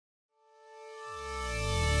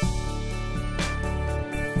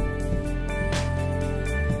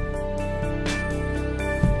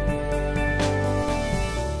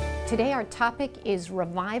Today our topic is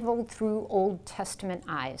revival through Old Testament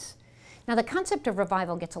eyes. Now the concept of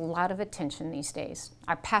revival gets a lot of attention these days.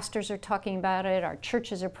 Our pastors are talking about it, our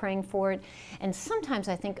churches are praying for it, and sometimes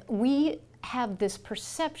I think we have this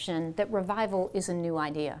perception that revival is a new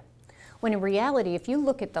idea. When in reality, if you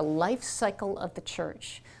look at the life cycle of the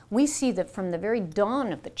church, we see that from the very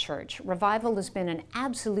dawn of the church, revival has been an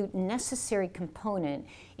absolute necessary component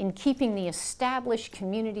in keeping the established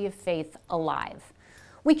community of faith alive.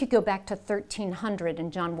 We could go back to 1300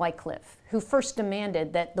 and John Wycliffe, who first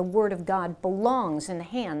demanded that the Word of God belongs in the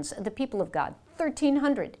hands of the people of God,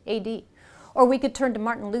 1300 AD. Or we could turn to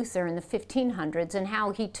Martin Luther in the 1500s and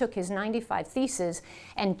how he took his 95 Theses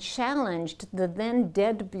and challenged the then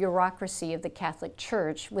dead bureaucracy of the Catholic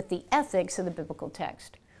Church with the ethics of the biblical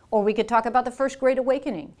text. Or we could talk about the First Great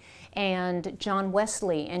Awakening and John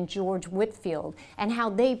Wesley and George Whitefield and how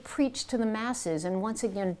they preached to the masses and once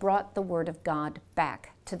again brought the Word of God back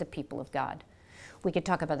to the people of God. We could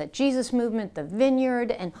talk about the Jesus movement, the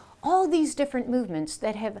Vineyard, and all these different movements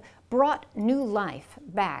that have brought new life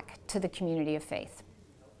back to the community of faith.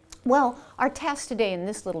 Well, our task today in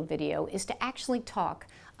this little video is to actually talk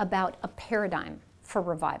about a paradigm for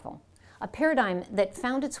revival. A paradigm that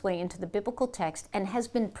found its way into the biblical text and has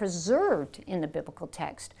been preserved in the biblical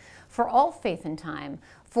text for all faith and time,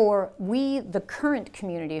 for we, the current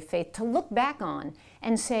community of faith, to look back on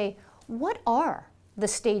and say, what are the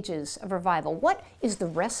stages of revival? What is the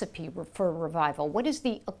recipe for revival? What is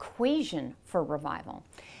the equation for revival?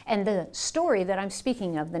 And the story that I'm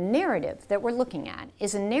speaking of, the narrative that we're looking at,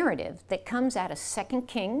 is a narrative that comes out of 2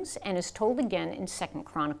 Kings and is told again in 2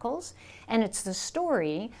 Chronicles. And it's the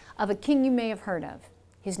story of a king you may have heard of.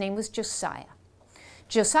 His name was Josiah.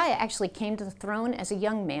 Josiah actually came to the throne as a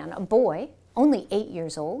young man, a boy, only 8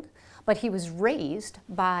 years old, but he was raised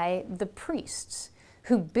by the priests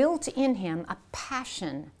who built in him a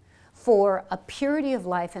passion for a purity of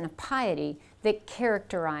life and a piety that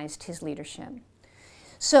characterized his leadership.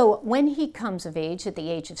 So when he comes of age at the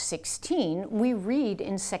age of 16, we read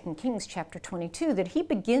in 2 Kings chapter 22 that he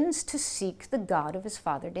begins to seek the God of his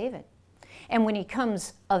father David. And when he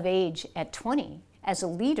comes of age at 20, as a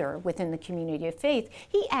leader within the community of faith,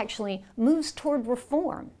 he actually moves toward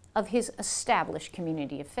reform of his established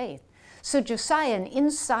community of faith. So Josiah, an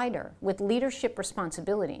insider with leadership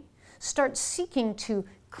responsibility, starts seeking to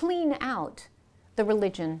clean out the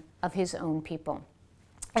religion of his own people.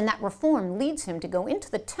 And that reform leads him to go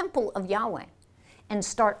into the temple of Yahweh and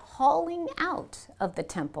start hauling out of the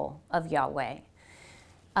temple of Yahweh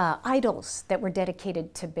idols that were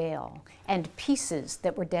dedicated to Baal and pieces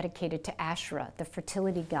that were dedicated to Asherah, the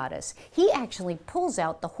fertility goddess. He actually pulls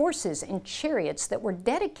out the horses and chariots that were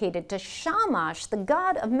dedicated to Shamash, the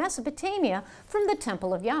god of Mesopotamia, from the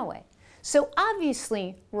temple of Yahweh. So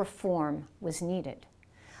obviously reform was needed.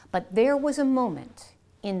 But there was a moment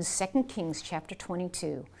in 2 Kings chapter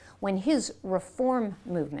 22 when his reform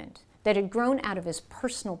movement that had grown out of his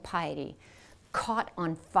personal piety caught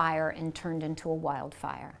on fire and turned into a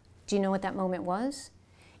wildfire. Do you know what that moment was?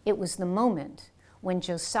 It was the moment when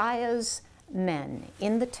Josiah's men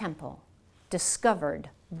in the temple discovered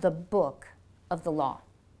the book of the law.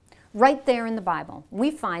 Right there in the Bible, we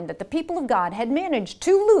find that the people of God had managed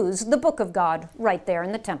to lose the book of God right there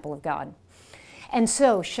in the temple of God. And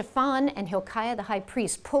so Shaphan and Hilkiah the high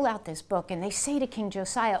priest pull out this book and they say to King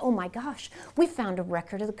Josiah, oh my gosh, we found a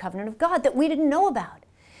record of the covenant of God that we didn't know about.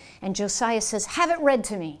 And Josiah says, have it read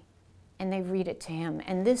to me. And they read it to him.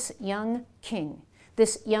 And this young king,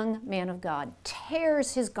 this young man of God,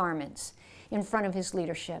 tears his garments in front of his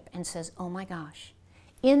leadership and says, oh my gosh,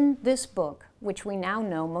 in this book, which we now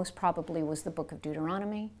know most probably was the book of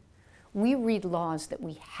Deuteronomy, we read laws that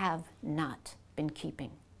we have not been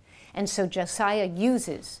keeping. And so Josiah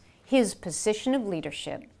uses his position of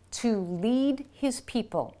leadership to lead his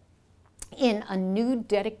people in a new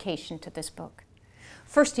dedication to this book.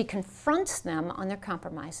 First, he confronts them on their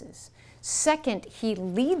compromises. Second, he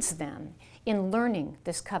leads them in learning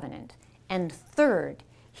this covenant. And third,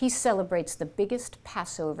 he celebrates the biggest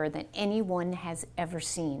Passover that anyone has ever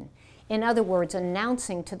seen. In other words,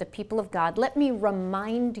 announcing to the people of God, let me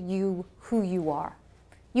remind you who you are.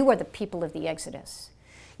 You are the people of the Exodus.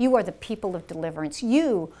 You are the people of deliverance.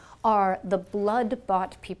 You are the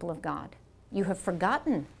blood-bought people of God. You have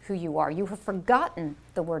forgotten who you are. You have forgotten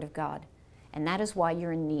the Word of God. And that is why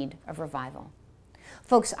you're in need of revival.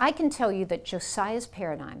 Folks, I can tell you that Josiah's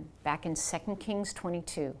paradigm back in 2 Kings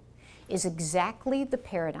 22 is exactly the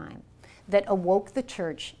paradigm that awoke the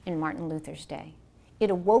church in Martin Luther's day. It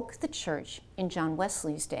awoke the church in John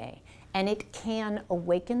Wesley's day, and it can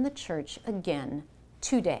awaken the church again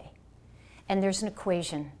today. And there's an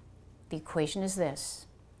equation. The equation is this: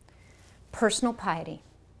 personal piety,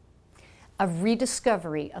 a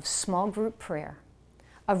rediscovery of small group prayer,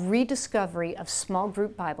 a rediscovery of small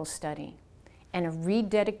group Bible study, and a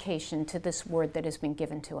rededication to this word that has been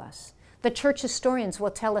given to us. The church historians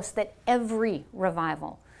will tell us that every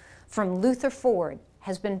revival, from Luther forward,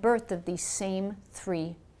 has been birthed of these same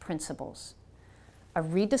three principles: a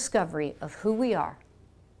rediscovery of who we are,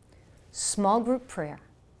 small group prayer,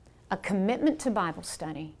 a commitment to Bible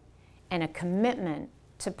study, and a commitment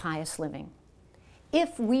to pious living.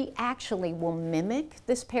 If we actually will mimic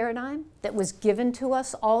this paradigm that was given to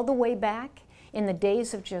us all the way back in the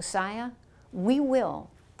days of Josiah, we will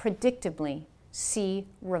predictably see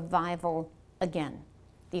revival again.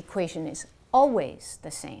 The equation is always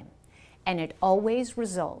the same, and it always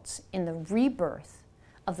results in the rebirth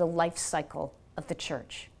of the life cycle of the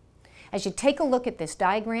church. As you take a look at this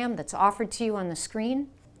diagram that's offered to you on the screen,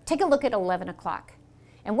 take a look at 11 o'clock.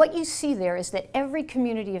 And what you see there is that every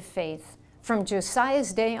community of faith from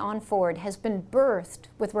Josiah's day on forward has been birthed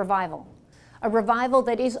with revival, a revival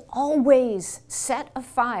that is always set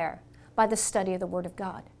afire by the study of the Word of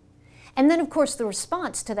God. And then, of course, the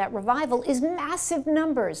response to that revival is massive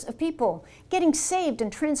numbers of people getting saved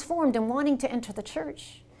and transformed and wanting to enter the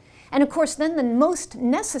church. And of course, then the most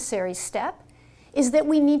necessary step is that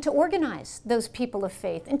we need to organize those people of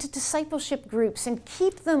faith into discipleship groups and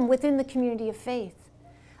keep them within the community of faith.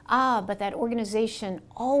 But that organization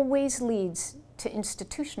always leads to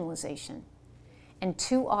institutionalization, and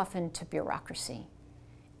too often to bureaucracy.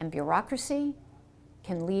 And bureaucracy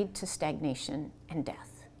can lead to stagnation and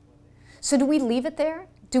death. So do we leave it there?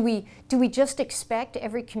 Do we just expect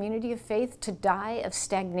every community of faith to die of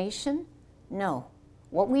stagnation? No.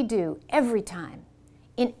 What we do every time,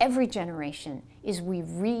 in every generation, is we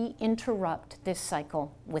re-interrupt this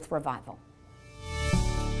cycle with revival.